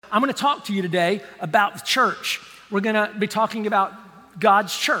I'm going to talk to you today about the church. We're going to be talking about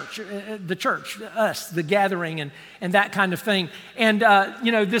God's church, the church, us, the gathering, and that kind of thing. And,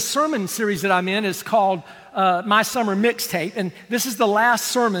 this sermon series that I'm in is called My Summer MIXTAPE, and this is the last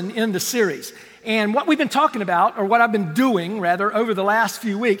sermon in the series. And what we've been talking about, or what I've been doing, rather, over the last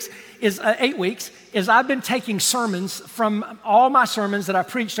few weeks, is 8 weeks, is I've been taking sermons from all my sermons that I've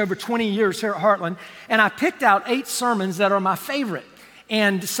preached over 20 years here at Heartland, and I picked out 8 sermons that are my favorite.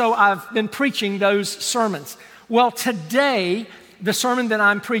 And so I've been preaching those sermons. Well, today, the sermon that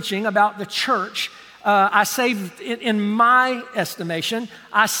I'm preaching about the church, I saved, in my estimation,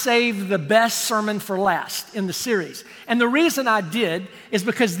 I saved the best sermon for last in the series. And the reason I did is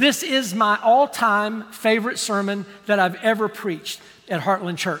because this is my all-time favorite sermon that I've ever preached at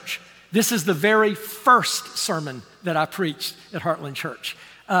Heartland Church. This is the very first sermon that I preached at Heartland Church.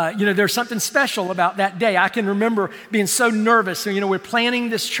 There's something special about that day. I can remember being so nervous. We're planning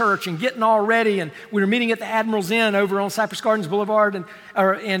this church and getting all ready, and we were meeting at the Admiral's Inn over on Cypress Gardens Boulevard,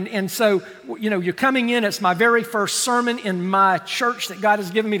 and so you're coming in. It's my very first sermon in my church that God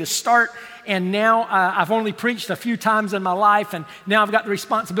has given me to start, and now I've only preached a few times in my life, and now I've got the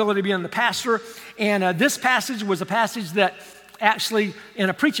responsibility of being the pastor. And this passage was a passage that actually in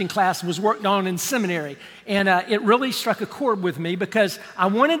a preaching class was worked on in seminary. And it really struck a chord with me because I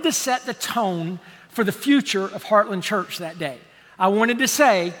wanted to set the tone for the future of Heartland Church that day. I wanted to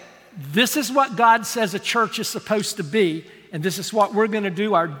say, this is what God says a church is supposed to be, and this is what we're going to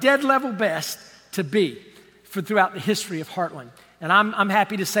do our dead level best to be throughout the history of Heartland. And I'm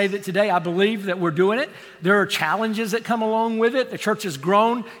happy to say that today I believe that we're doing it. There are challenges that come along with it. The church has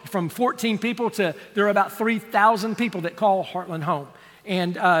grown from 14 people to there are about 3,000 people that call Heartland home.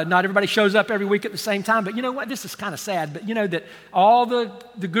 And not everybody shows up every week at the same time. But you know what? This is kind of sad. But you know that all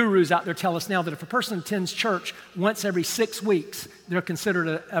the gurus out there tell us now that if a person attends church once every 6 weeks, they're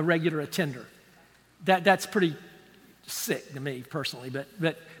considered a regular attender. That's pretty sick to me personally,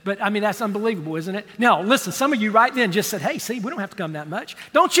 but I mean, that's unbelievable, isn't it? Now, listen, some of you right then just said, hey, see, we don't have to come that much.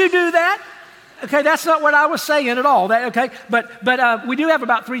 Don't you do that? Okay, that's not what I was saying at all. But we do have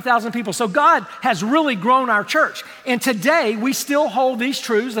about 3,000 people. So God has really grown our church. And today, we still hold these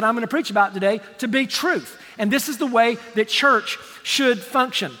truths that I'm going to preach about today to be truth. And this is the way that church should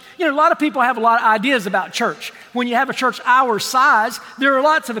function. A lot of people have a lot of ideas about church. When you have a church our size, there are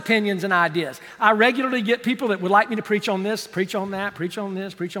lots of opinions and ideas. I regularly get people that would like me to preach on this, preach on that, preach on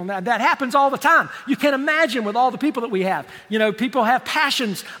this, preach on that. That happens all the time. You can imagine with all the people that we have. People have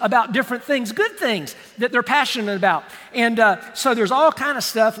passions about different things, good things that they're passionate about. And so there's all kind of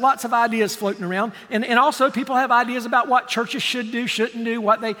stuff, lots of ideas floating around. And also people have ideas about what churches should do, shouldn't do,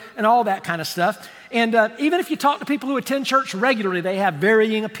 and all that kind of stuff. And even if you talk to people who attend church regularly, they have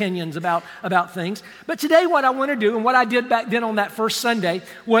varying opinions about things. But today what I want to do, and what I did back then on that first Sunday,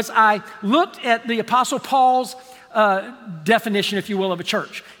 was I looked at the Apostle Paul's definition, if you will, of a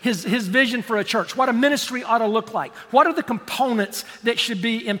church, his vision for a church, what a ministry ought to look like. What are the components that should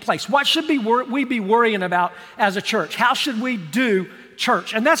be in place? What should we be worrying about as a church? How should we do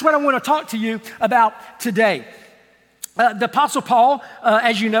church? And that's what I want to talk to you about today. The Apostle Paul,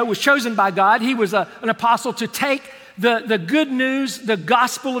 as you know, was chosen by God. He was an apostle to take the good news, the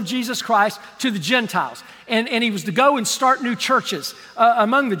gospel of Jesus Christ to the Gentiles. And he was to go and start new churches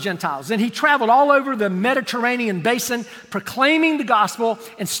among the Gentiles. And he traveled all over the Mediterranean basin proclaiming the gospel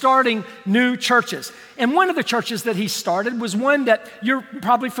and starting new churches. And one of the churches that he started was one that you're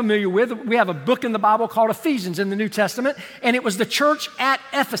probably familiar with. We have a book in the Bible called Ephesians in the New Testament, and it was the church at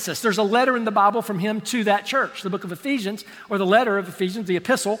Ephesus. There's a letter in the Bible from him to that church, the book of Ephesians, or the letter of Ephesians, the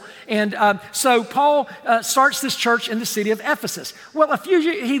epistle. And so Paul starts this church in the city of Ephesus. Well,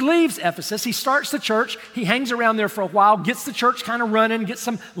 he leaves Ephesus, he starts the church, he hangs around there for a while, gets the church kind of running, gets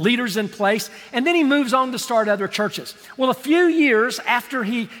some leaders in place, and then he moves on to start other churches. Well, a few years after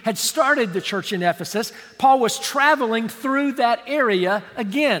he had started the church in Ephesus, Paul was traveling through that area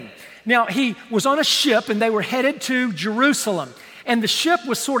again. Now, he was on a ship and they were headed to Jerusalem. And the ship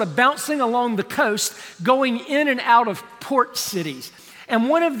was sort of bouncing along the coast, going in and out of port cities. And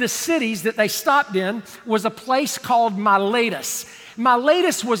one of the cities that they stopped in was a place called Miletus.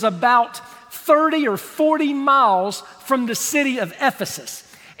 Miletus was about 30 or 40 miles from the city of Ephesus.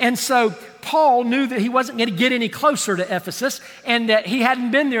 And so Paul knew that he wasn't going to get any closer to Ephesus and that he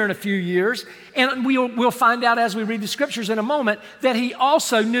hadn't been there in a few years. And we'll find out as we read the scriptures in a moment that he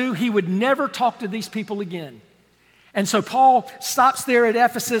also knew he would never talk to these people again. And so Paul stops there at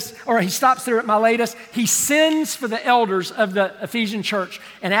Ephesus, or he stops there at Miletus. He sends for the elders of the Ephesian church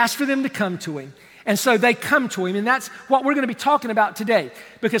and asks for them to come to him. And so they come to him, and that's what we're going to be talking about today.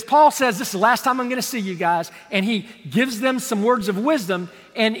 Because Paul says, this is the last time I'm going to see you guys, and he gives them some words of wisdom,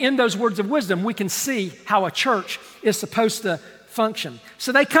 and in those words of wisdom, we can see how a church is supposed to function.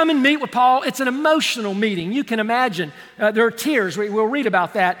 So they come and meet with Paul. It's an emotional meeting. You can imagine. There are tears. We'll read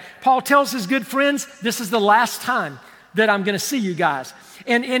about that. Paul tells his good friends, this is the last time that I'm going to see you guys.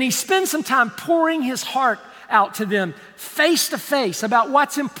 And he spends some time pouring his heart out to them face to face about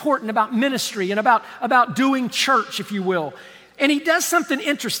what's important about ministry and about doing church, if you will. And he does something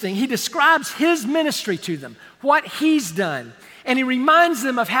interesting. He describes his ministry to them, what he's done, and he reminds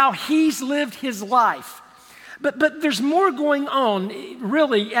them of how he's lived his life. But there's more going on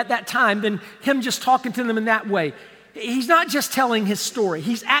really at that time than him just talking to them in that way. He's not just telling his story.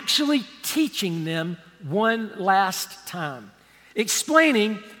 He's actually teaching them one last time,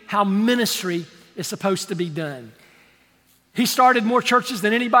 explaining how ministry is supposed to be done. He started more churches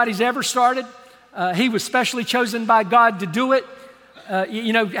than anybody's ever started. He was specially chosen by God to do it.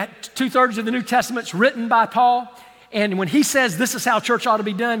 2/3 of the New Testament's written by Paul. And when he says this is how church ought to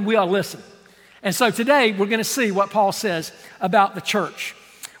be done, we ought to listen. And so today we're going to see what Paul says about the church.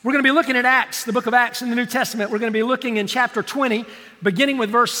 We're going to be looking at Acts, the book of Acts in the New Testament. We're going to be looking in chapter 20, beginning with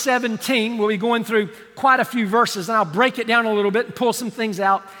verse 17. We'll be going through quite a few verses, and I'll break it down a little bit and pull some things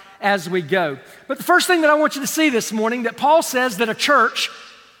out as we go. But the first thing that I want you to see this morning, that Paul says that if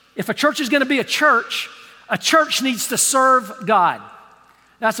a church is going to be a church needs to serve God.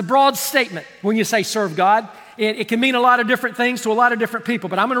 That's a broad statement when you say serve God. It can mean a lot of different things to a lot of different people,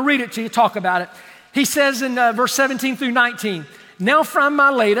 but I'm going to read it to you, talk about it. He says in verse 17 through 19, now from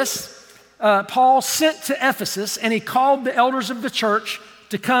Miletus, Paul sent to Ephesus, and he called the elders of the church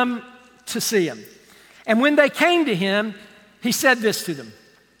to come to see him. And when they came to him, he said this to them,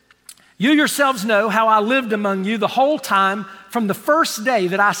 you yourselves know how I lived among you the whole time from the first day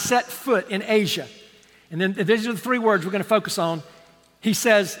that I set foot in Asia. And then these are the three words we're going to focus on. He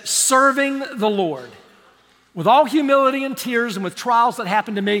says, serving the Lord with all humility and tears and with trials that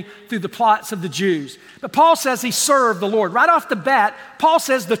happened to me through the plots of the Jews. But Paul says he served the Lord. Right off the bat, Paul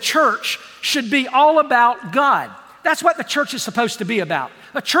says the church should be all about God. That's what the church is supposed to be about.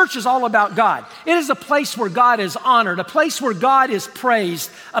 A church is all about God. It is a place where God is honored, a place where God is praised,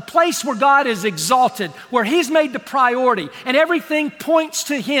 a place where God is exalted, where he's made the priority, and everything points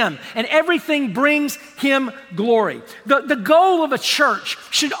to him, and everything brings him glory. The goal of a church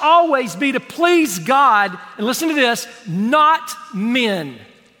should always be to please God, and listen to this, not men.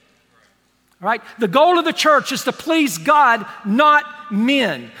 All right? The goal of the church is to please God, not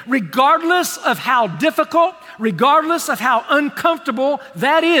men. Regardless of how difficult, regardless of how uncomfortable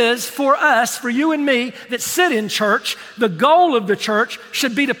that is for us, for you and me that sit in church, the goal of the church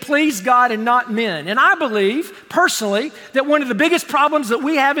should be to please God and not men. And I believe, personally, that one of the biggest problems that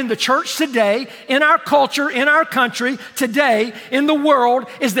we have in the church today, in our culture, in our country, today, in the world,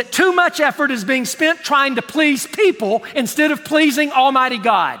 is that too much effort is being spent trying to please people instead of pleasing Almighty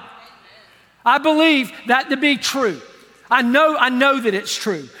God. I believe that to be true. I know that it's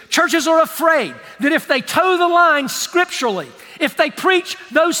true. Churches are afraid that if they toe the line scripturally, if they preach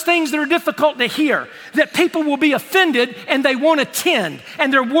those things that are difficult to hear, that people will be offended and they won't attend.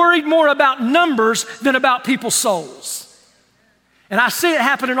 And they're worried more about numbers than about people's souls. And I see it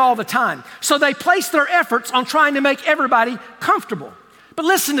happening all the time. So they place their efforts on trying to make everybody comfortable. But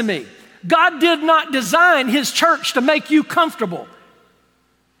listen to me. God did not design his church to make you comfortable.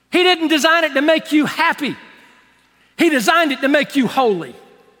 He didn't design it to make you happy. He designed it to make you holy.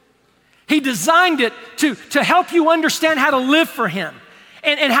 He designed it to help you understand how to live for him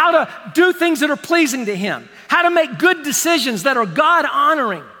and how to do things that are pleasing to him, how to make good decisions that are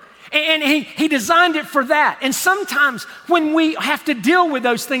God-honoring. And he designed it for that. And sometimes when we have to deal with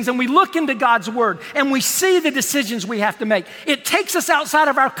those things and we look into God's word and we see the decisions we have to make, it takes us outside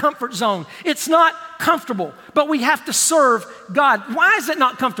of our comfort zone. It's not comfortable, but we have to serve God. Why is it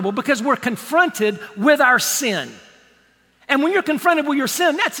not comfortable? Because we're confronted with our sin. And when you're confronted with your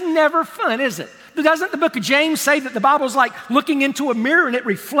sin, that's never fun, is it? Doesn't the book of James say that the Bible's like looking into a mirror and it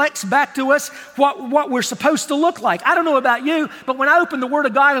reflects back to us what we're supposed to look like? I don't know about you, but when I open the Word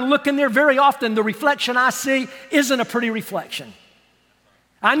of God and look in there, very often the reflection I see isn't a pretty reflection.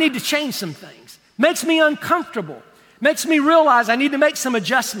 I need to change some things. Makes me uncomfortable. Makes me realize I need to make some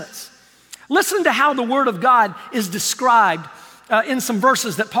adjustments. Listen to how the Word of God is described in some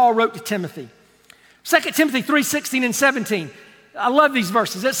verses that Paul wrote to Timothy. 2 Timothy 3:16 and 17. I love these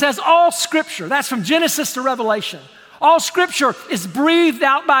verses. It says, all Scripture, that's from Genesis to Revelation, all Scripture is breathed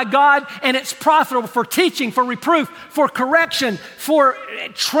out by God and it's profitable for teaching, for reproof, for correction, for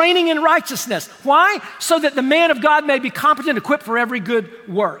training in righteousness. Why? So that the man of God may be competent, equipped for every good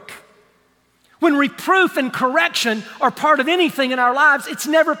work. When reproof and correction are part of anything in our lives, it's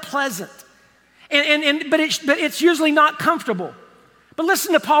never pleasant. But it's usually not comfortable. But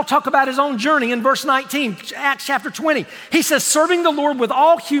listen to Paul talk about his own journey in verse 19, Acts chapter 20. He says, serving the Lord with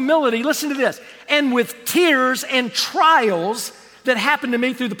all humility, listen to this, and with tears and trials that happened to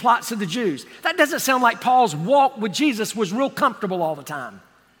me through the plots of the Jews. That doesn't sound like Paul's walk with Jesus was real comfortable all the time.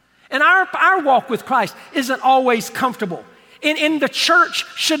 And our walk with Christ isn't always comfortable. And the church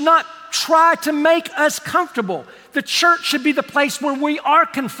should not try to make us comfortable. The church should be the place where we are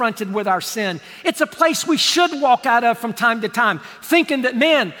confronted with our sin. It's a place we should walk out of from time to time, thinking that,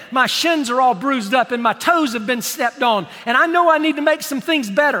 man, my shins are all bruised up and my toes have been stepped on, and I know I need to make some things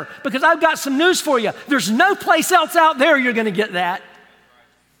better, because I've got some news for you. There's no place else out there you're going to get that.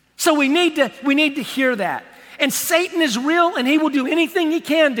 So we need to hear that. And Satan is real, and he will do anything he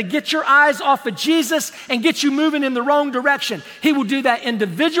can to get your eyes off of Jesus and get you moving in the wrong direction. He will do that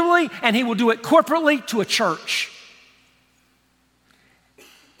individually, and he will do it corporately to a church.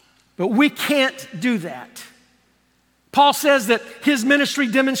 But we can't do that. Paul says that his ministry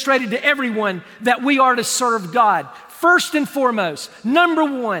demonstrated to everyone that we are to serve God. First and foremost, number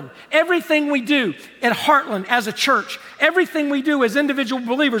one, everything we do at Heartland as a church, everything we do as individual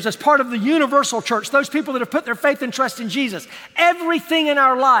believers, as part of the universal church, those people that have put their faith and trust in Jesus, everything in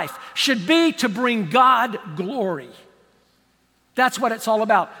our life should be to bring God glory. That's what it's all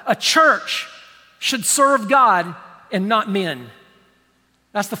about. A church should serve God and not men.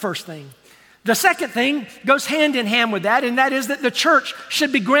 That's the first thing. The second thing goes hand in hand with that, and that is that the church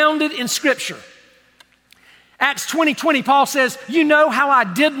should be grounded in Scripture. Acts 20:20, Paul says, you know how I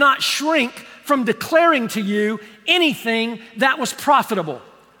did not shrink from declaring to you anything that was profitable.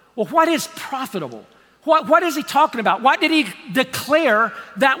 Well, what is profitable? What is he talking about? What did he declare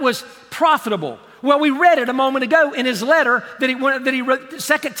that was profitable? Well, we read it a moment ago in his letter that he wrote,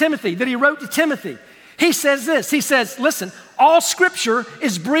 2 Timothy, that he wrote to Timothy. He says this, he says, listen, all Scripture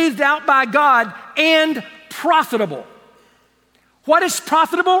is breathed out by God and profitable. What is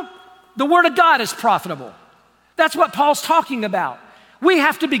profitable? The Word of God is profitable. That's what Paul's talking about. We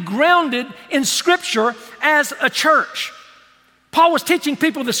have to be grounded in Scripture as a church. Paul was teaching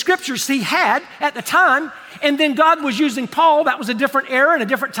people the Scriptures he had at the time, and then God was using Paul. That was a different era and a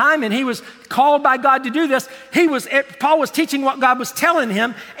different time, and he was called by God to do this. Paul was teaching what God was telling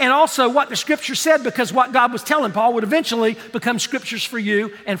him, and also what the Scripture said, because what God was telling Paul would eventually become Scriptures for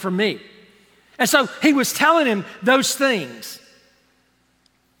you and for me. And so he was telling him those things.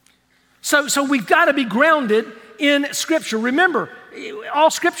 So we've got to be grounded in Scripture. Remember, all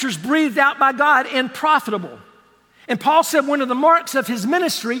Scripture is breathed out by God and profitable. And Paul said one of the marks of his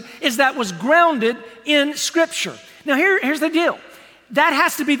ministry is that was grounded in Scripture. Now here's the deal. That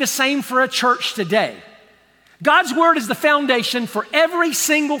has to be the same for a church today. God's Word is the foundation for every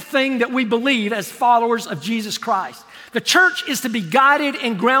single thing that we believe as followers of Jesus Christ. The church is to be guided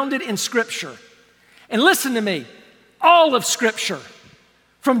and grounded in Scripture. And listen to me, all of Scripture,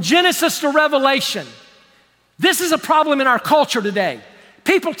 from Genesis to Revelation. This is a problem in our culture today.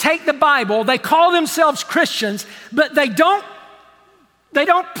 People take the Bible, they call themselves Christians, but they don't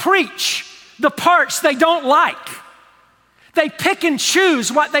preach the parts they don't like. They pick and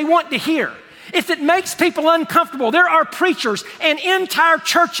choose what they want to hear. If it makes people uncomfortable, there are preachers and entire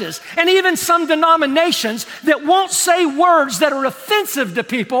churches and even some denominations that won't say words that are offensive to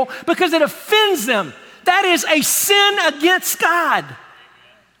people because it offends them. That is a sin against God.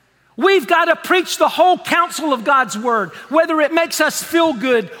 We've got to preach the whole counsel of God's Word, whether it makes us feel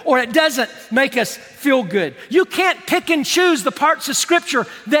good or it doesn't make us feel good. You can't pick and choose the parts of Scripture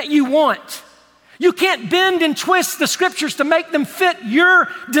that you want. You can't bend and twist the Scriptures to make them fit your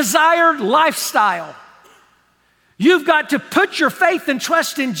desired lifestyle. You've got to put your faith and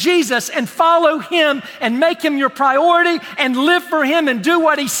trust in Jesus and follow Him and make Him your priority and live for Him and do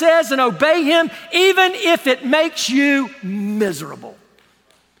what He says and obey Him, even if it makes you miserable.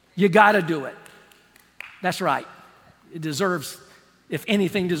 You got to do it. That's right. It deserves, if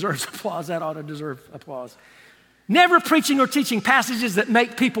anything deserves applause, that ought to deserve applause. Never preaching or teaching passages that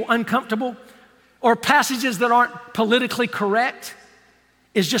make people uncomfortable or passages that aren't politically correct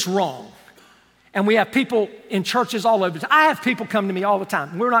is just wrong. And we have people in churches all over. I have people come to me all the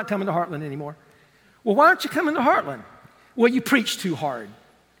time. We're not coming to Heartland anymore. Well, why aren't you coming to Heartland? Well, you preach too hard.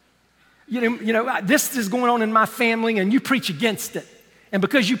 You know, this is going on in my family and you preach against it. And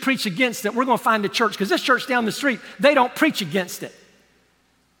because you preach against it, we're going to find a church, because this church down the street, they don't preach against it.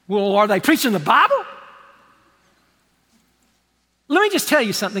 Well, are they preaching the Bible? Let me just tell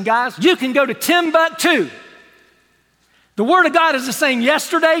you something, guys. You can go to Timbuktu. The Word of God is the same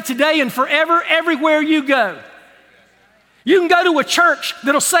yesterday, today, and forever, everywhere you go. You can go to a church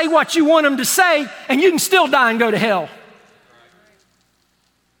that'll say what you want them to say, and you can still die and go to hell.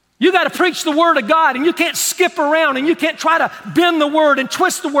 You got to preach the Word of God, and you can't skip around, and you can't try to bend the Word and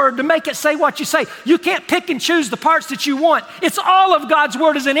twist the Word to make it say what you say. You can't pick and choose the parts that you want. It's all of God's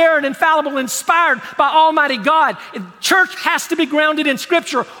Word is inerrant, infallible, inspired by Almighty God. Church has to be grounded in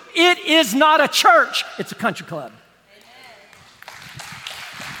Scripture. It is not a church. It's a country club.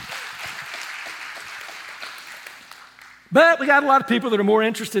 But we got a lot of people that are more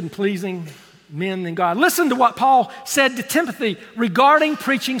interested in pleasing men than God. Listen to what Paul said to Timothy regarding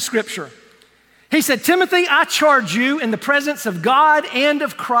preaching Scripture. He said, Timothy, I charge you in the presence of God and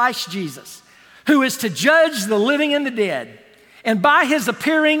of Christ Jesus, who is to judge the living and the dead, and by his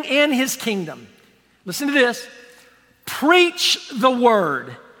appearing in his kingdom. Listen to this. Preach the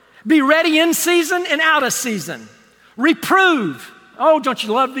word. Be ready in season and out of season. Reprove. Oh, don't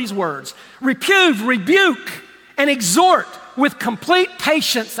you love these words? Reprove, rebuke, and exhort with complete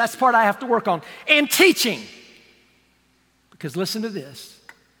patience. That's the part I have to work on. And teaching. Because listen to this.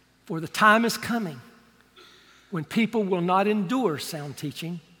 For the time is coming when people will not endure sound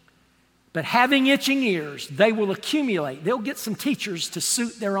teaching, but having itching ears, they will accumulate. They'll get some teachers to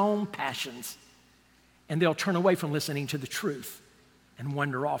suit their own passions, and they'll turn away from listening to the truth and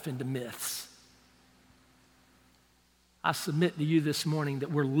wander off into myths. I submit to you this morning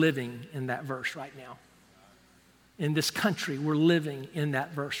that we're living in that verse right now. In this country, we're living in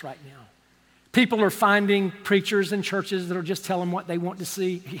that verse right now. People are finding preachers and churches that'll just tell them what they want to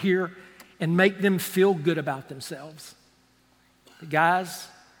see, hear, and make them feel good about themselves. But guys,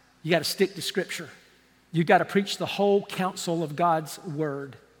 you got to stick to Scripture. You got to preach the whole counsel of God's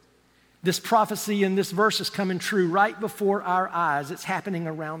Word. This prophecy in this verse is coming true right before our eyes. It's happening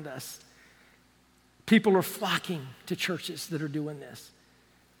around us. People are flocking to churches that are doing this.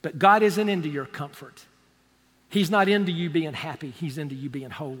 But God isn't into your comfort. He's not into you being happy. He's into you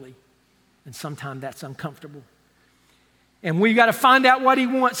being holy. And sometimes that's uncomfortable. And we've got to find out what he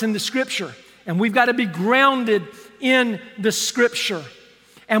wants in the Scripture. And we've got to be grounded in the Scripture.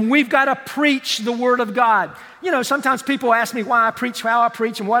 And we've got to preach the Word of God. You know, sometimes people ask me why I preach, how I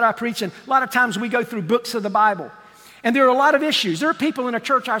preach, and what I preach. And a lot of times we go through books of the Bible. And there are a lot of issues. There are people in a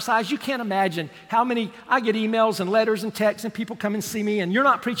church our size, you can't imagine how many, I get emails and letters and texts and people come and see me and you're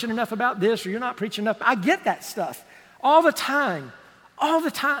not preaching enough about this or you're not preaching enough. I get that stuff all the time, all the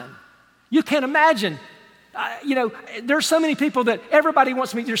time. You can't imagine, there's so many people that everybody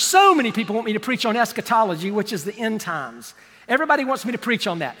wants me, there's so many people want me to preach on eschatology, which is the end times. Everybody wants me to preach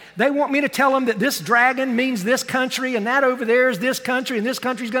on that. They want me to tell them that this dragon means this country and that over there is this country and this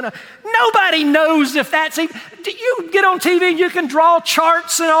country's gonna, nobody knows if that's even, you get on TV and you can draw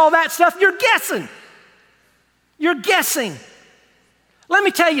charts and all that stuff. You're guessing. You're guessing. Let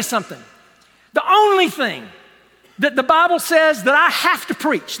me tell you something. The only thing that the Bible says that I have to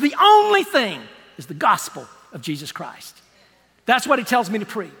preach, the only thing is the gospel of Jesus Christ. That's what he tells me to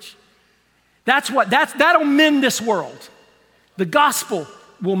preach. That'll mend this world. The gospel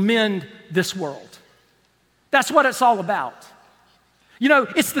will mend this world. That's what it's all about. You know,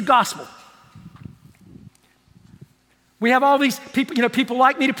 it's the gospel. We have all these people, people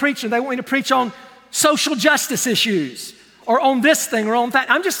like me to preach and they want me to preach on social justice issues or on this thing or on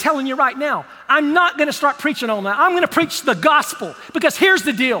that. I'm just telling you right now, I'm not going to start preaching on that. I'm going to preach the gospel because here's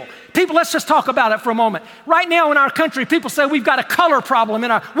the deal. People, let's just talk about it for a moment. Right now in our country, people say we've got a color problem. We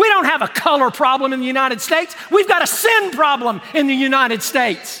don't have a color problem in the United States. We've got a sin problem in the United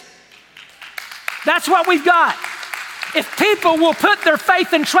States. That's what we've got. If people will put their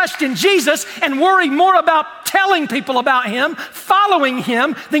faith and trust in Jesus and worry more about telling people about him, following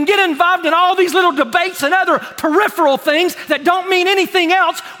him, than get involved in all these little debates and other peripheral things that don't mean anything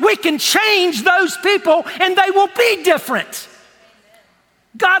else, we can change those people and they will be different.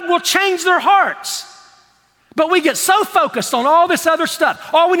 God will change their hearts. But we get so focused on all this other stuff.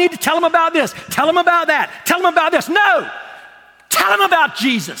 Oh, we need to tell them about this, tell them about that, tell them about this. No, tell them about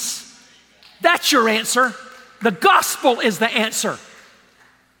Jesus. That's your answer. The gospel is the answer.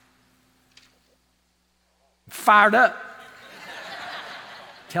 Fired up.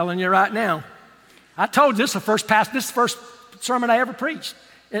 Telling you right now. I told you this is the first sermon I ever preached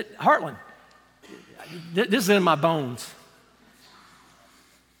at Heartland. This is in my bones.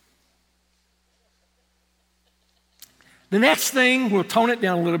 The next thing, we'll tone it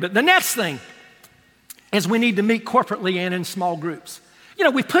down a little bit. The next thing is we need to meet corporately and in small groups.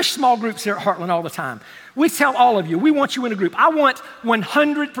 We push small groups here at Heartland all the time. We tell all of you, we want you in a group. I want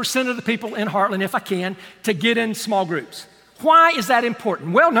 100% of the people in Heartland, if I can, to get in small groups. Why is that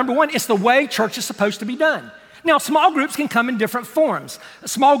important? Well, number one, it's the way church is supposed to be done. Now, small groups can come in different forms. A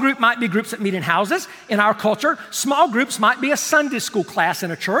small group might be groups that meet in houses. In our culture, small groups might be a Sunday school class in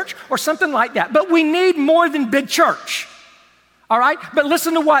a church or something like that. But we need more than big church. All right? But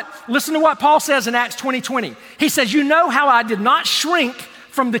listen to what Paul says in Acts 20:20. He says, you know how I did not shrink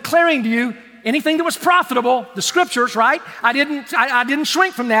from declaring to you anything that was profitable, the scriptures, right? I didn't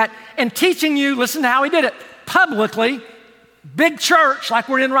shrink from that, and teaching you, listen to how he did it, publicly, big church like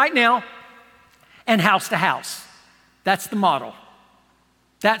we're in right now, and house to house. That's the model.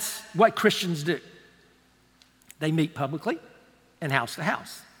 That's what Christians do. They meet publicly and house to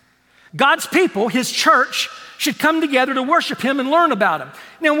house. God's people, his church, should come together to worship him and learn about him.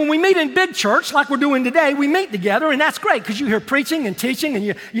 Now, when we meet in big church, like we're doing today, we meet together, and that's great because you hear preaching and teaching, and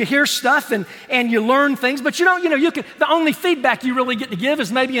you hear stuff, and you learn things, but the only feedback you really get to give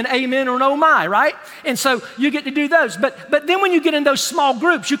is maybe an amen or an oh my, right? And so you get to do those. But then when you get in those small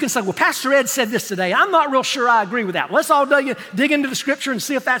groups, you can say, well, Pastor Ed said this today. I'm not real sure I agree with that. Let's all dig into the scripture and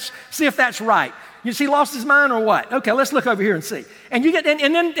see if that's right. You see, lost his mind or what? Okay, let's look over here and see. And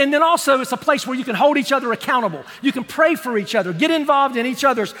then also it's a place where you can hold each other accountable. You can pray for each other, get involved in each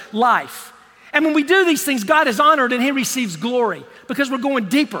other's life. And when we do these things, God is honored and he receives glory because we're going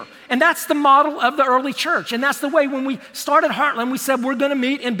deeper. And that's the model of the early church. And that's the way when we started Heartland, we said we're going to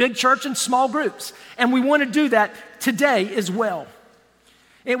meet in big church and small groups. And we want to do that today as well.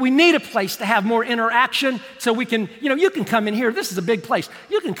 And we need a place to have more interaction so we can, you can come in here. This is a big place.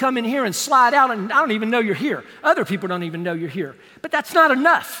 You can come in here and slide out and I don't even know you're here. Other people don't even know you're here. But that's not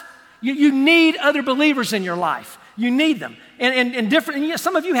enough. You need other believers in your life. You need them. And different,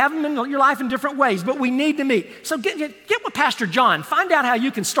 some of you have them in your life in different ways, but we need to meet. So get with Pastor John. Find out how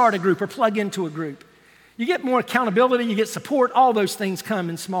you can start a group or plug into a group. You get more accountability, you get support, all those things come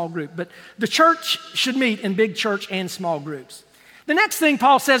in small group. But the church should meet in big church and small groups. The next thing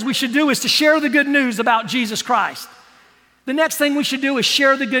Paul says we should do is to share the good news about Jesus Christ. The next thing we should do is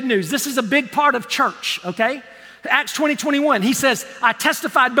share the good news. This is a big part of church, okay? Acts 20:21, he says, I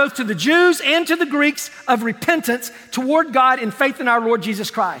testified both to the Jews and to the Greeks of repentance toward God in faith in our Lord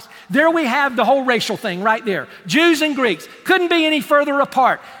Jesus Christ. There we have the whole racial thing right there. Jews and Greeks couldn't be any further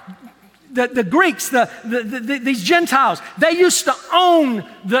apart. The Greeks, these Gentiles, they used to own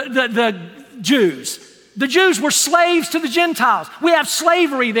the Jews. The Jews were slaves to the Gentiles. We have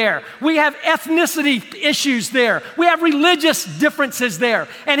slavery there. We have ethnicity issues there. We have religious differences there.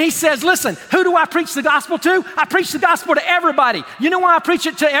 And he says, listen, who do I preach the gospel to? I preach the gospel to everybody. You know why I preach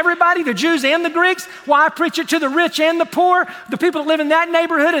it to everybody, the Jews and the Greeks? Why I preach it to the rich and the poor, the people that live in that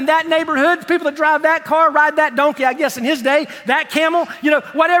neighborhood, the people that drive that car, ride that donkey, I guess in his day, that camel,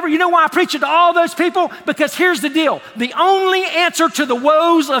 whatever. You know why I preach it to all those people? Because here's the deal. The only answer to the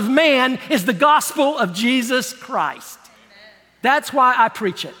woes of man is the gospel of Jesus Christ. That's why I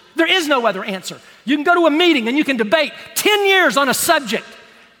preach it. There is no other answer. You can go to a meeting and you can debate 10 years on a subject,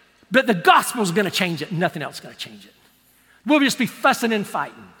 but the gospel is going to change it. Nothing else is going to change it. We'll just be fussing and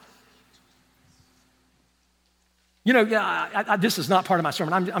fighting. This is not part of my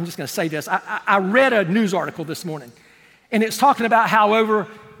sermon. I'm just going to say this. I read a news article this morning, and it's talking about how over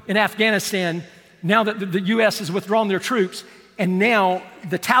in Afghanistan, now that the U.S. has withdrawn their troops, and now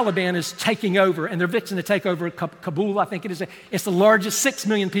the Taliban is taking over, and they're fixing to take over Kabul, I think it is. It's the largest, 6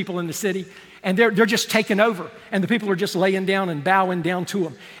 million people in the city, and they're just taking over, and the people are just laying down and bowing down to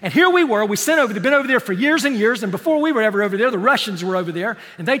them. And here we were, they've been over there for years and years, and before we were ever over there, the Russians were over there,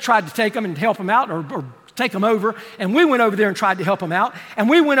 and they tried to take them and help them out, or take them over, and we went over there and tried to help them out, and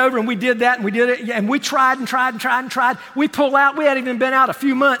we went over and we did that, and we did it, and we tried. We pulled out. We hadn't even been out a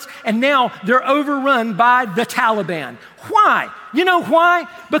few months, and now they're overrun by the Taliban. Why? You know why?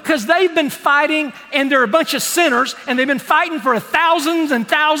 Because they've been fighting, and they're a bunch of sinners, and they've been fighting for thousands and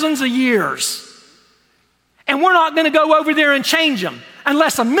thousands of years. And we're not going to go over there and change them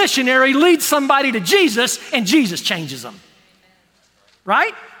unless a missionary leads somebody to Jesus, and Jesus changes them.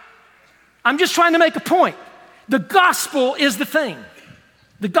 Right? I'm just trying to make a point. The gospel is the thing.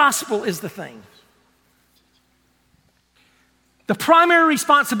 The gospel is the thing. The primary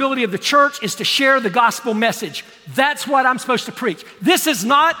responsibility of the church is to share the gospel message. That's what I'm supposed to preach. This is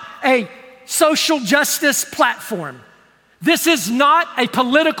not a social justice platform. This is not a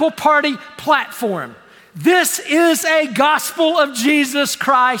political party platform. This is a gospel of Jesus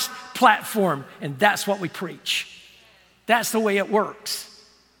Christ platform, and that's what we preach. That's the way it works.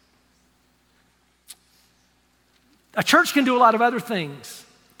 A church can do a lot of other things,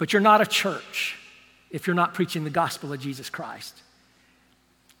 but you're not a church if you're not preaching the gospel of Jesus Christ.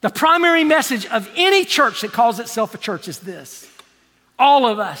 The primary message of any church that calls itself a church is this: all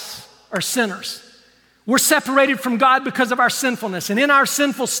of us are sinners. We're separated from God because of our sinfulness. And in our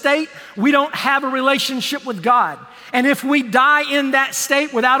sinful state, we don't have a relationship with God. And if we die in that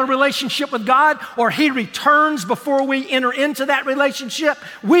state without a relationship with God, or He returns before we enter into that relationship,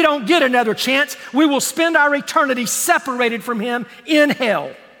 we don't get another chance. We will spend our eternity separated from Him in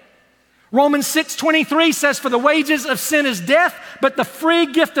hell. Romans 6:23 says, "For the wages of sin is death, but the free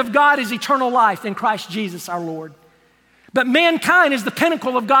gift of God is eternal life in Christ Jesus our Lord." But mankind is the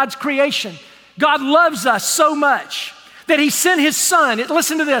pinnacle of God's creation. God loves us so much that He sent His Son.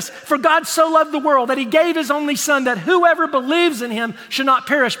 Listen to this. "For God so loved the world that He gave His only Son, that whoever believes in Him should not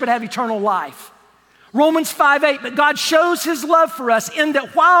perish but have eternal life." Romans 5:8, "But God shows His love for us in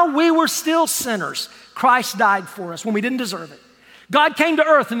that while we were still sinners, Christ died for us when we didn't deserve it." God came to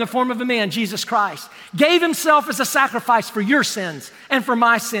earth in the form of a man, Jesus Christ, gave Himself as a sacrifice for your sins and for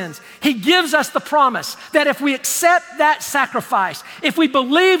my sins. He gives us the promise that if we accept that sacrifice, if we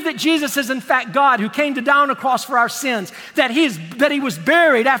believe that Jesus is in fact God who came to die on a cross for our sins, that He was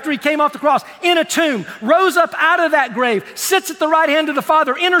buried after He came off the cross in a tomb, rose up out of that grave, sits at the right hand of the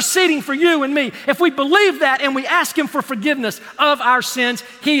Father, interceding for you and me. If we believe that and we ask Him for forgiveness of our sins,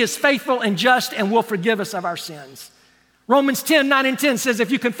 He is faithful and just and will forgive us of our sins. Romans 10:9 and 10 says,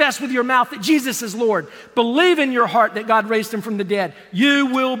 "If you confess with your mouth that Jesus is Lord, believe in your heart that God raised Him from the dead, you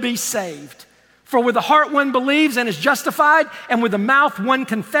will be saved. For with the heart one believes and is justified, and with the mouth one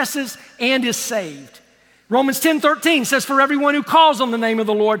confesses and is saved." Romans 10:13 says, "For everyone who calls on the name of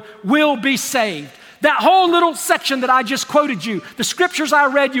the Lord will be saved." That whole little section that I just quoted you, the scriptures I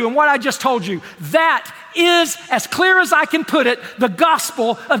read you and what I just told you, that is, as clear as I can put it, the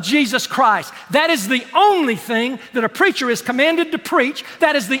gospel of Jesus Christ. That is the only thing that a preacher is commanded to preach.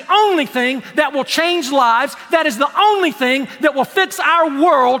 That is the only thing that will change lives. That is the only thing that will fix our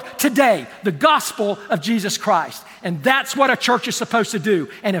world today, the gospel of Jesus Christ. And that's what a church is supposed to do.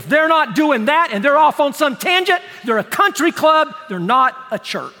 And if they're not doing that and they're off on some tangent, they're a country club, they're not a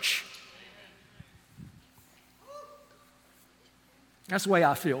church. That's the way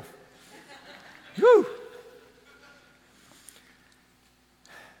I feel. Woo.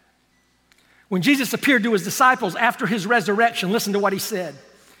 When Jesus appeared to His disciples after His resurrection, listen to what He said.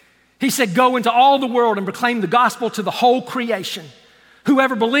 He said, "Go into all the world and proclaim the gospel to the whole creation.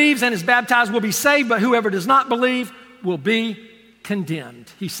 Whoever believes and is baptized will be saved, but whoever does not believe will be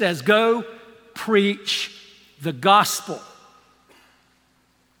condemned." He says, go preach the gospel.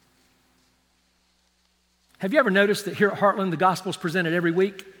 Have you ever noticed that here at Heartland, the gospel is presented every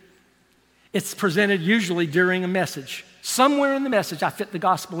week? It's presented usually during a message. Somewhere in the message, I fit the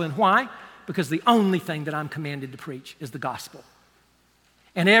gospel in. Why? Because the only thing that I'm commanded to preach is the gospel.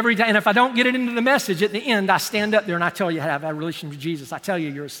 And every day, and if I don't get it into the message, at the end, I stand up there and I tell you how to have a relationship with Jesus. I tell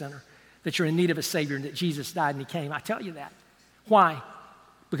you you're a sinner, that you're in need of a Savior, and that Jesus died and He came. I tell you that. Why?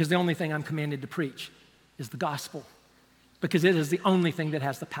 Because the only thing I'm commanded to preach is the gospel. Because it is the only thing that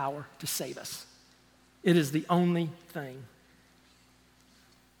has the power to save us. It is the only thing.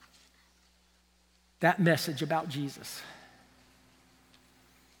 That message about Jesus.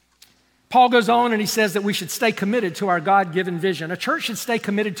 Paul goes on and he says that we should stay committed to our God-given vision. A church should stay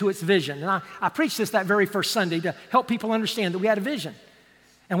committed to its vision. And I preached this that very first Sunday to help people understand that we had a vision.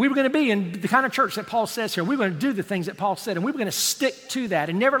 And we were going to be in the kind of church that Paul says here. We were going to do the things that Paul said, and we were going to stick to that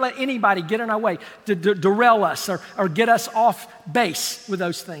and never let anybody get in our way to derail us or get us off base with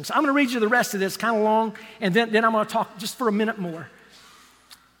those things. So I'm going to read you the rest of this, kind of long, and then I'm going to talk just for a minute more.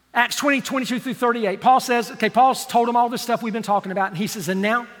 Acts 20, 22 through 38. Paul says, Paul's told them all this stuff we've been talking about, and he says, "And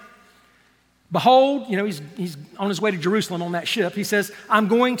now, behold," he's on his way to Jerusalem on that ship. He says, "I'm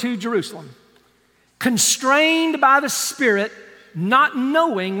going to Jerusalem, constrained by the Spirit, not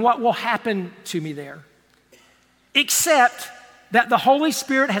knowing what will happen to me there, except that the Holy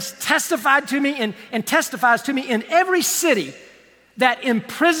Spirit has testified to me and testifies to me in every city that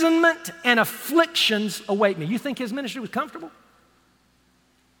imprisonment and afflictions await me." You think his ministry was comfortable?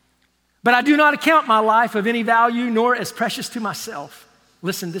 "But I do not account my life of any value, nor as precious to myself."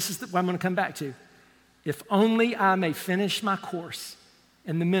 Listen, this is what I'm going to come back to. "If only I may finish my course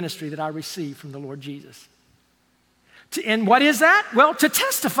in the ministry that I received from the Lord Jesus." And what is that? Well, to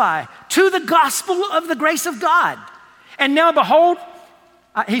testify to the gospel of the grace of God. "And now behold,"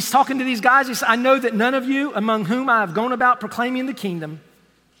 he's talking to these guys, he says, "I know that none of you among whom I have gone about proclaiming the kingdom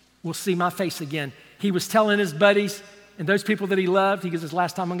will see my face again." He was telling his buddies and those people that he loved, he goes, "This is the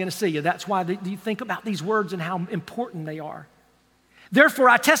last time I'm going to see you." That's why you think about these words and how important they are. "Therefore,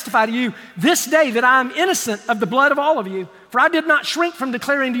 I testify to you this day that I am innocent of the blood of all of you. For I did not shrink from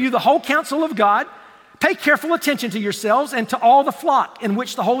declaring to you the whole counsel of God. Pay careful attention to yourselves and to all the flock in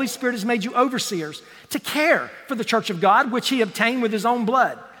which the Holy Spirit has made you overseers, to care for the church of God, which He obtained with His own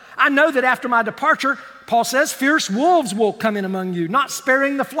blood. I know that after my departure, Paul says, fierce wolves will come in among you, not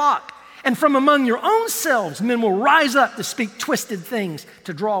sparing the flock. And from among your own selves, men will rise up to speak twisted things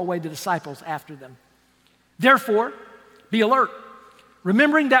to draw away the disciples after them. Therefore, be alert,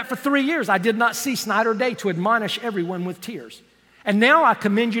 remembering that for 3 years I did not cease night or day to admonish everyone with tears. And now I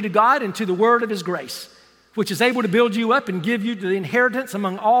commend you to God and to the word of his grace, which is able to build you up and give you the inheritance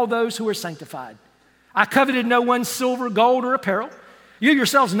among all those who are sanctified. I coveted no one's silver, gold, or apparel. You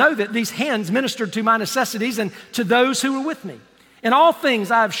yourselves know that these hands ministered to my necessities and to those who were with me. In all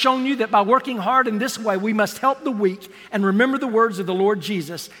things, I have shown you that by working hard in this way, we must help the weak and remember the words of the Lord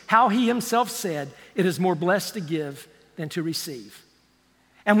Jesus, how he himself said, it is more blessed to give than to receive.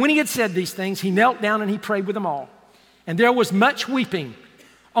 And when he had said these things, he knelt down and he prayed with them all. And there was much weeping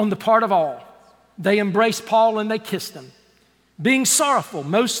on the part of all. They embraced Paul and they kissed him, being sorrowful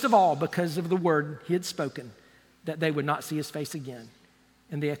most of all because of the word he had spoken, that they would not see his face again.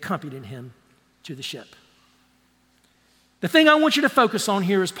 And they accompanied him to the ship. The thing I want you to focus on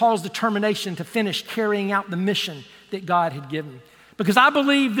here is Paul's determination to finish carrying out the mission that God had given. Because I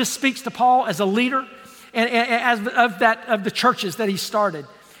believe this speaks to Paul as a leader and as of the churches that he started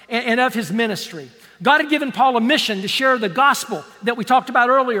and of his ministry. God had given Paul a mission to share the gospel that we talked about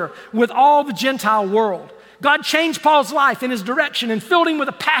earlier with all the Gentile world. God changed Paul's life in his direction and filled him with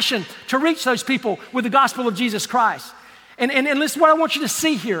a passion to reach those people with the gospel of Jesus Christ. And listen, what I want you to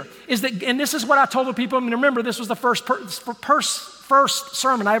see here is that, and this is what I told the people, and remember, this was the first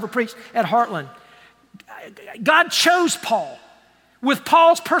sermon I ever preached at Heartland. God chose Paul with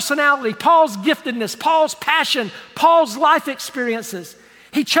Paul's personality, Paul's giftedness, Paul's passion, Paul's life experiences.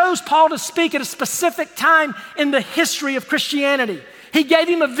 He chose Paul to speak at a specific time in the history of Christianity. He gave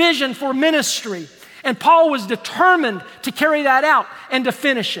him a vision for ministry, and Paul was determined to carry that out and to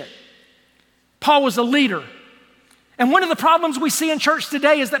finish it. Paul was a leader. And one of the problems we see in church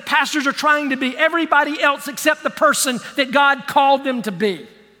today is that pastors are trying to be everybody else except the person that God called them to be.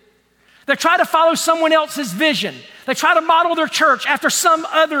 They try to follow someone else's vision. They try to model their church after some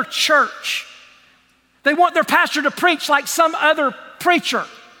other church. They want their pastor to preach like some other preacher.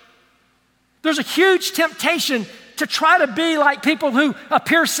 There's a huge temptation to try to be like people who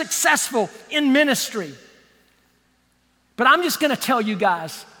appear successful in ministry. But I'm just going to tell you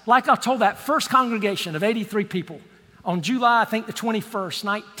guys, like I told that first congregation of 83 people on July, I think the 21st,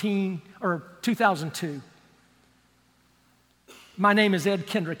 2002. My name is Ed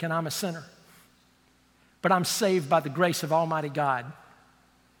Kendrick and I'm a sinner. But I'm saved by the grace of Almighty God.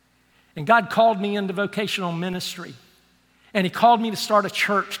 And God called me into vocational ministry. And he called me to start a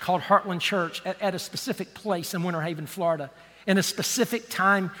church called Heartland Church at a specific place in Winter Haven, Florida, in a specific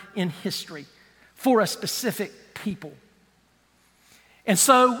time in history for a specific people. And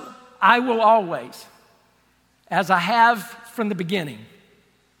so I will always, as I have from the beginning,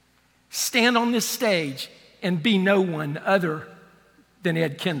 stand on this stage and be no one other than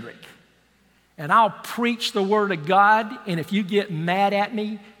Ed Kendrick. And I'll preach the word of God, and if you get mad at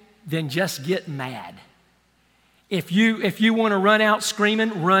me, then just get mad. If you want to run out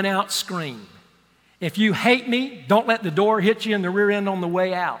screaming, run out scream. If you hate me, don't let the door hit you in the rear end on the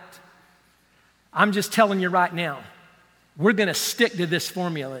way out. I'm just telling you right now, we're going to stick to this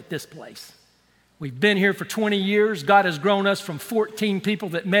formula at this place. We've been here for 20 years. God has grown us from 14 people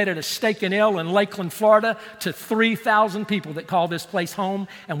that met at a steak and ale in Lakeland, Florida, to 3,000 people that call this place home.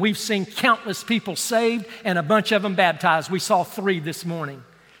 And we've seen countless people saved and a bunch of them baptized. We saw 3 this morning.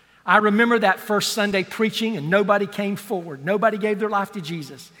 I remember that first Sunday preaching and nobody came forward. Nobody gave their life to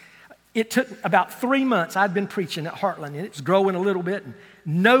Jesus. It took about 3 months. I'd been preaching at Heartland and it was growing a little bit and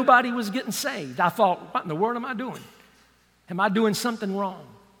nobody was getting saved. I thought, what in the world am I doing? Am I doing something wrong?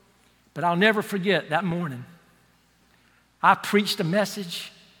 But I'll never forget that morning. I preached a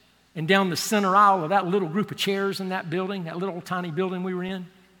message, and down the center aisle of that little group of chairs in that building, that little tiny building we were in,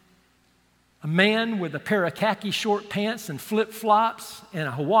 a man with a pair of khaki short pants and flip-flops and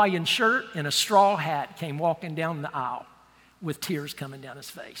a Hawaiian shirt and a straw hat came walking down the aisle with tears coming down his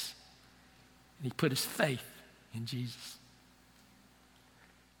face. And he put his faith in Jesus.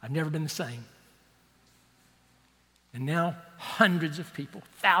 I've never been the same. And now hundreds of people,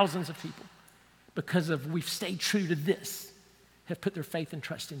 thousands of people, because of we've stayed true to this, have put their faith and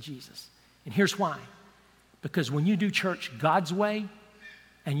trust in Jesus. And here's why. Because when you do church God's way,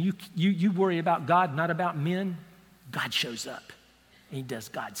 and you worry about God, not about men, God shows up and he does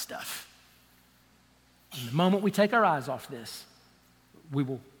God stuff. And the moment we take our eyes off this, we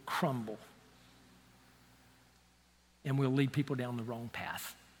will crumble. And we'll lead people down the wrong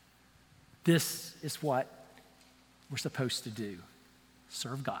path. This is what we're supposed to do.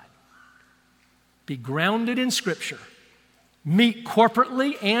 Serve God. Be grounded in Scripture Meet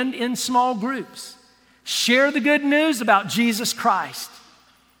corporately and in small groups. Share the good news about Jesus Christ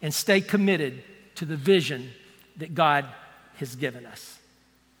and stay committed to the vision that God has given us.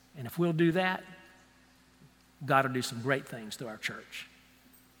 And if we'll do that, God will do some great things through our church.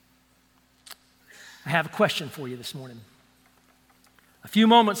 I have a question for you this morning. A few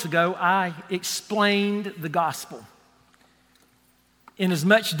moments ago, I explained the gospel in as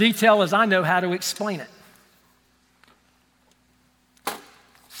much detail as I know how to explain it.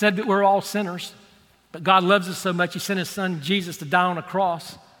 Said that we're all sinners, but God loves us so much, He sent His Son Jesus to die on a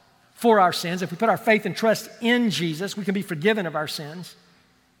cross for our sins. If we put our faith and trust in Jesus, we can be forgiven of our sins,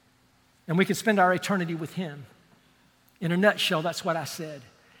 and we can spend our eternity with Him. In a nutshell, that's what I said.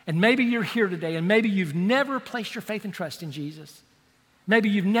 And maybe you're here today, and maybe you've never placed your faith and trust in Jesus. Maybe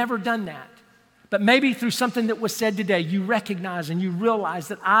you've never done that. But maybe through something that was said today, you recognize and you realize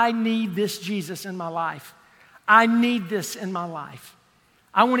that I need this Jesus in my life. I need this in my life.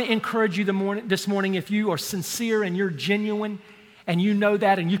 I want to encourage you this morning, if you are sincere and you're genuine and you know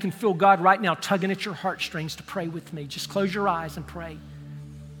that and you can feel God right now tugging at your heartstrings, to pray with me. Just close your eyes and pray.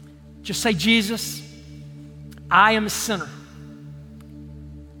 Just say, Jesus, I am a sinner.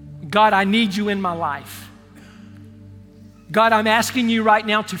 God, I need you in my life. God, I'm asking you right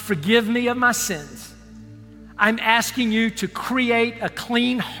now to forgive me of my sins. I'm asking you to create a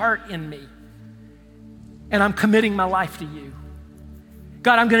clean heart in me. And I'm committing my life to you.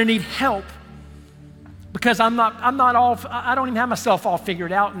 God, I'm going to need help because I don't even have myself all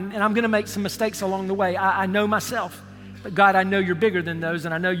figured out, and I'm going to make some mistakes along the way. I know myself. But God, I know you're bigger than those,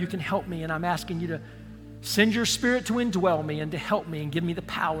 and I know you can help me, and I'm asking you to send your Spirit to indwell me and to help me and give me the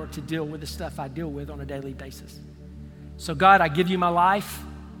power to deal with the stuff I deal with on a daily basis. So God, I give you my life.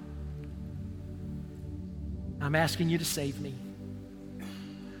 I'm asking you to save me.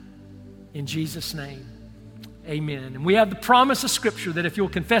 In Jesus' name, amen. And we have the promise of Scripture that if you'll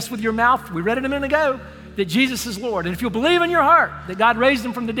confess with your mouth, we read it a minute ago, that Jesus is Lord. And if you'll believe in your heart that God raised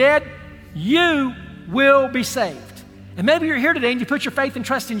him from the dead, you will be saved. And maybe you're here today and you put your faith and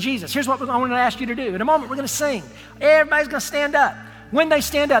trust in Jesus. Here's what I want to ask you to do. In a moment, we're going to sing. Everybody's going to stand up. When they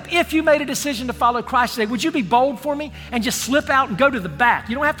stand up, if you made a decision to follow Christ today, would you be bold for me and just slip out and go to the back?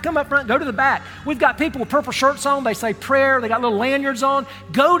 You don't have to come up front, go to the back. We've got people with purple shirts on. They say prayer. They got little lanyards on.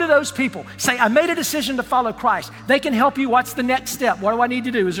 Go to those people. Say, I made a decision to follow Christ. They can help you. What's the next step? What do I need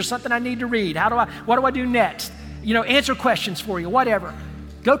to do? Is there something I need to read? What do I do next? Answer questions for you, whatever.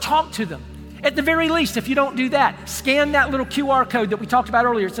 Go talk to them. At the very least, if you don't do that, scan that little QR code that we talked about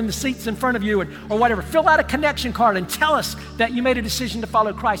earlier. It's in the seats in front of you or whatever. Fill out a connection card and tell us that you made a decision to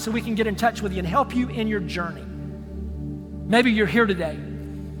follow Christ so we can get in touch with you and help you in your journey. Maybe you're here today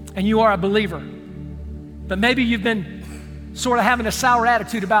and you are a believer, but maybe you've been sort of having a sour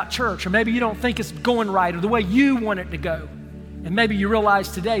attitude about church, or maybe you don't think it's going right or the way you want it to go. And maybe you realize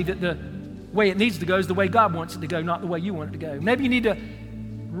today that the way it needs to go is the way God wants it to go, not the way you want it to go. Maybe you need to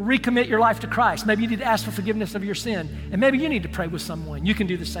recommit your life to Christ. Maybe you need to ask for forgiveness of your sin. And maybe you need to pray with someone. You can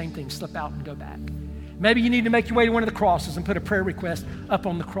do the same thing, slip out and go back. Maybe you need to make your way to one of the crosses and put a prayer request up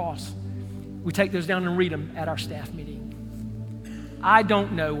on the cross. We take those down and read them at our staff meeting. I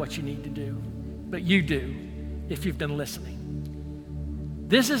don't know what you need to do, but you do if you've been listening.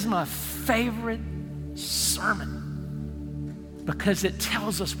 This is my favorite sermon because it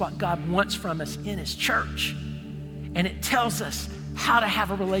tells us what God wants from us in His church. And it tells us how to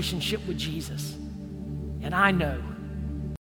have a relationship with Jesus. And I know